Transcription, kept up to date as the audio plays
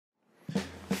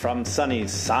from sunny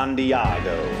San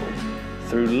Diego,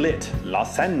 through lit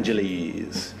Los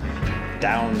Angeles,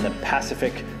 down the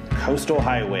Pacific Coastal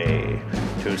Highway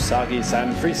to soggy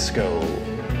San Francisco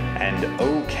and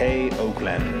OK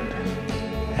Oakland,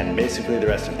 and basically the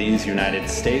rest of these United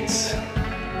States,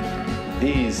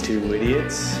 these two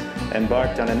idiots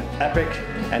embarked on an epic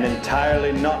and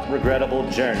entirely not regrettable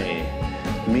journey.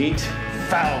 Meet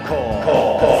Falkor,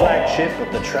 the flagship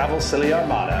of the Travel Silly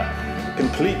Armada,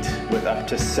 complete with up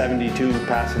to 72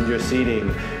 passenger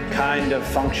seating, kind of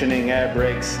functioning air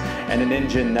brakes, and an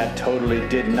engine that totally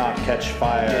did not catch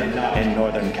fire in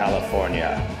Northern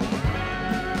California.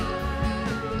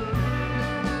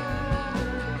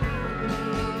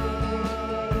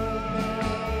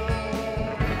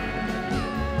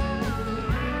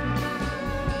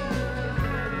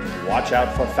 Watch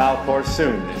out for Falkor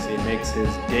soon as he makes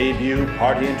his debut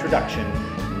party introduction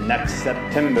next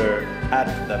September at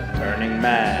the Burning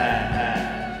Man.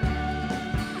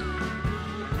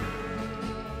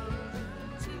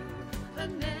 A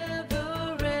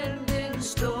never-ending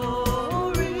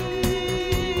story.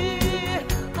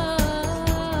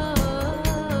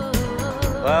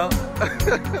 Well,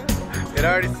 it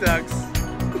already sucks.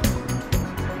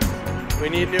 We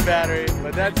need new battery,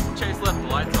 but that's... Chase left the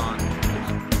lights on.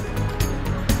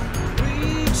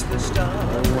 The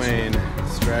stars. Wayne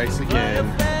strikes again.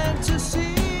 Like a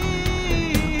fantasy.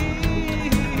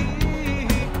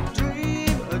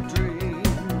 Dream a dream,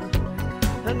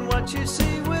 and what you see